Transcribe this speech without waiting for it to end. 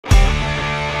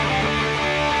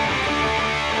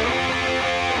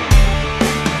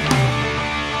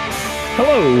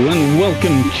Hello and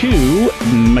welcome to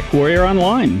Mechwarrior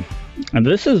Online. And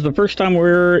this is the first time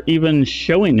we're even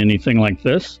showing anything like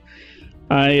this.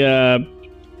 I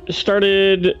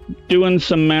started doing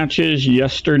some matches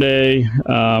yesterday.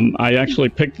 I actually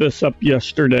picked this up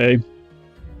yesterday.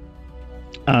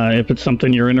 If it's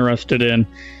something you're interested in,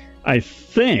 I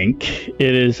think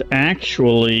it is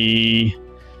actually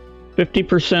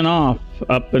 50% off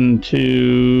up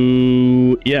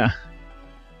into,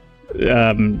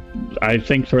 I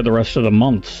think for the rest of the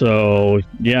month. So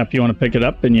yeah, if you want to pick it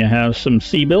up and you have some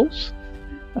C bills,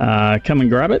 come and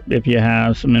grab it. If you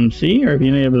have some MC or if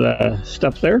you need any of the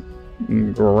stuff there,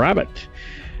 grab it.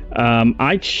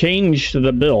 I changed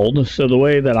the build. So the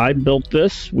way that I built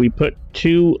this, we put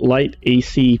 2 light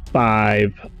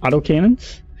AC5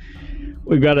 autocannons.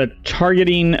 We've got a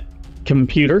targeting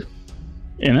computer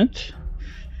in it.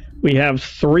 We have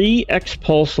 3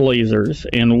 X-Pulse lasers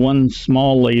and 1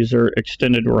 small laser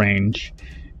extended range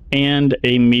and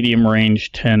a medium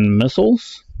range 10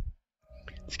 missiles.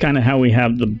 It's kind of how we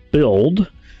have the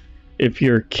build. If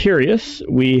you're curious,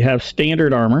 we have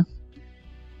standard armor,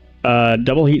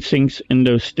 double heat sinks,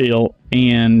 endo steel,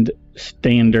 and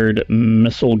standard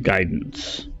missile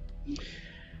guidance.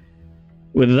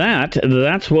 With that,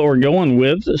 that's what we're going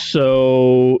with.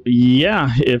 So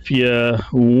yeah, if you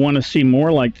want to see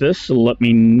more like this, let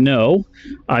me know.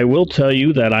 I will tell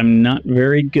you that I'm not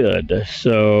very good.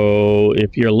 So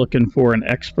if you're looking for an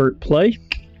expert play,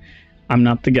 I'm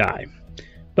not the guy.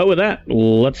 But with that,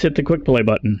 let's hit the quick play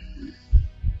button.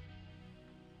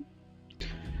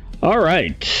 All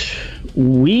right,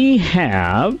 we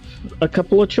have a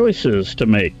couple of choices to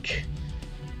make.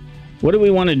 What do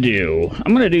we want to do?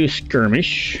 I'm going to do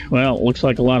skirmish. Well, it looks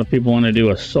like a lot of people want to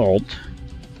do assault.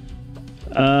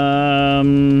 I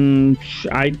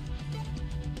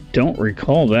don't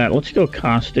recall that. Let's go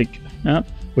caustic.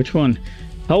 Which one?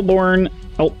 Hellborn,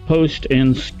 outpost,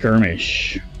 and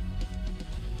skirmish.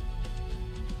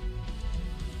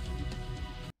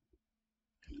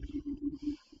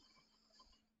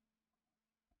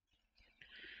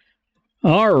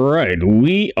 All right,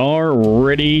 we are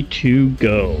ready to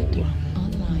go.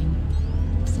 Online.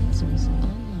 Sensors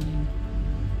online.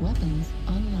 Weapons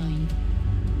online.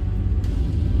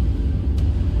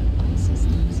 All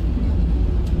systems nominal.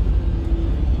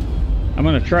 I'm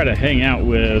going to try to hang out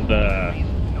with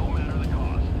no matter the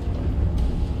cost.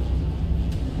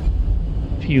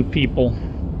 few people.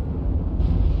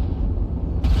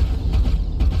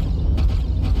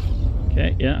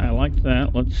 Okay, yeah, I like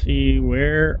that. Let's see,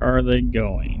 where are they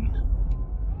going?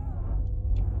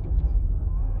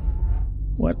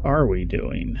 What are we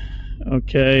doing?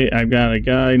 Okay, I've got a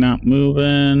guy not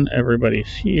moving. Everybody's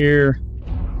here.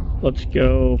 Let's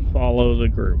go follow the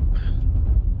group.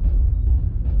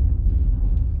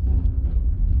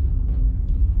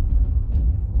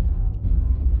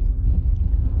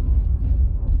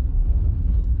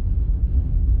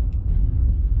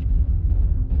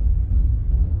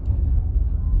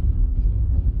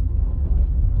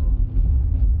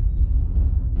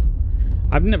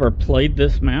 I've never played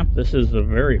this map. This is the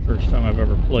very first time I've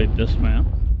ever played this map.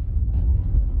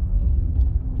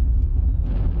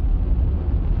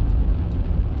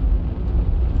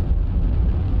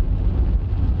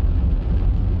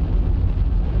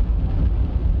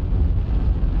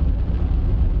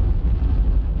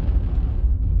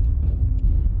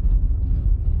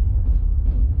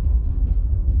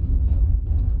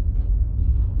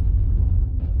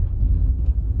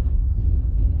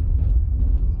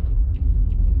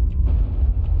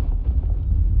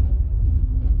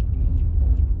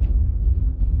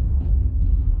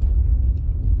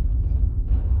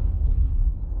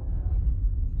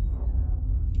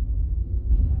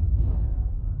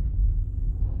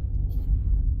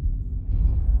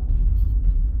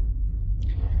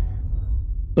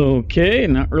 Okay,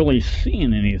 not really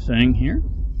seeing anything here.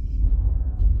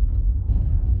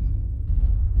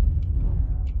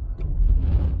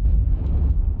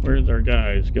 Where's our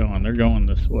guys going? They're going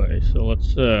this way. So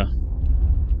let's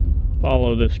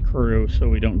follow this crew so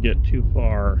we don't get too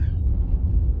far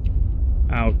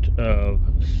out of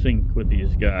sync with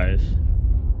these guys.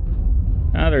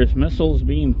 Now there's missiles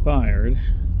being fired.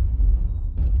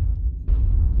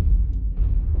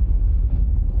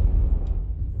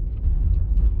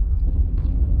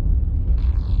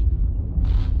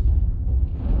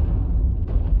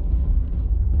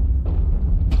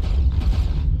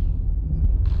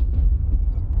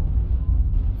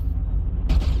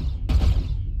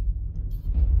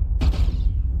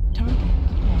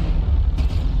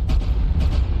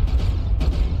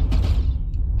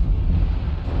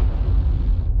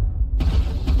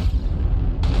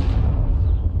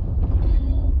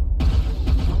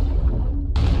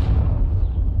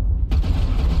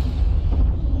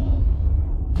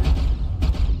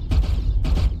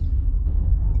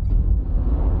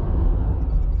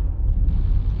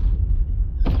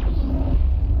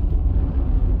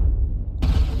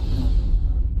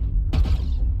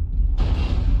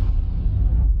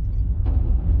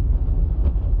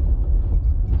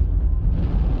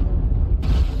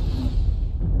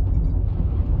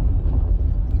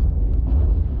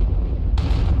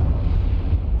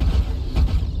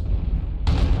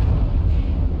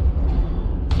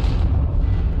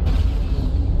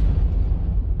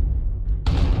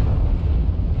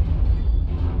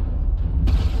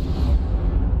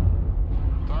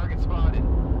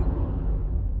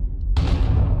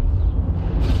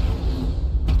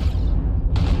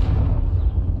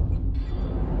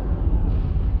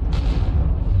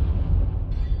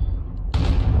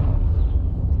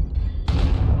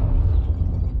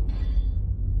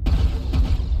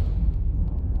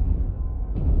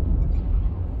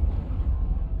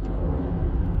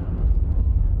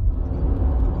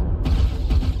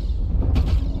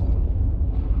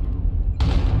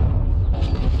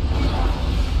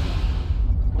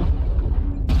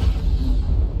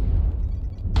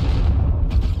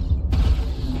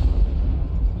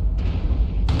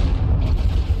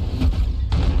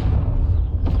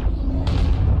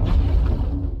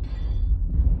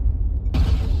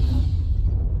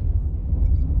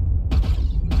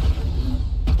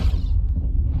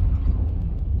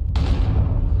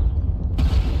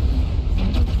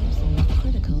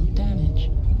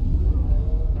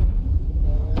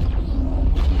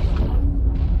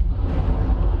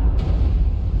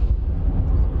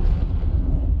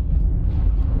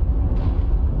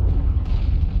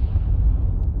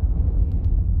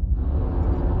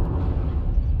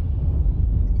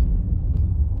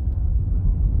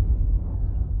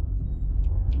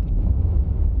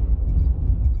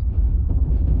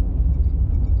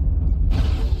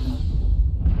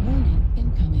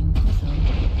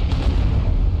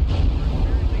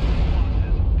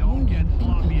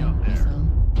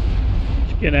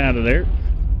 Get out of there.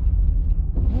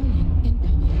 Warning,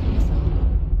 incoming missile.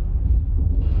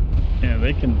 Yeah,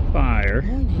 they can fire.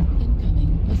 Warning,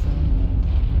 incoming missile.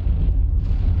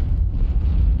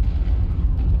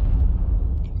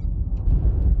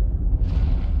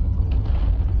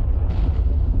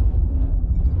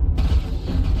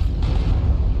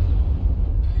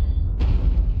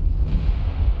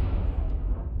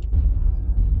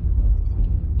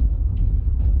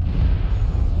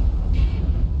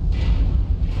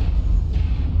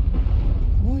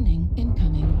 Warning,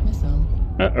 incoming missile.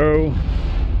 Uh-oh.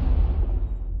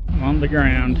 I'm on the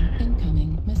ground.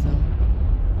 Incoming missile.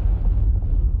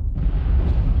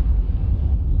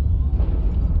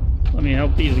 Let me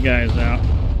help these guys out.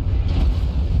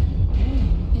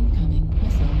 Warning, incoming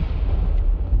missile.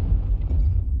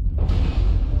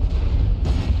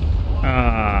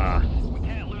 Ah. We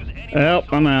can't lose any Well,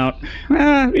 I'm out.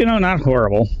 You know, not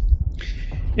horrible.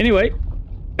 Anyway,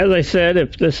 as I said,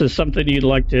 if this is something you'd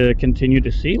like to continue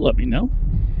to see, let me know.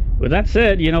 With that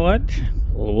said, you know what?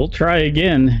 We'll try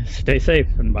again. Stay safe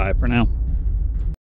and bye for now.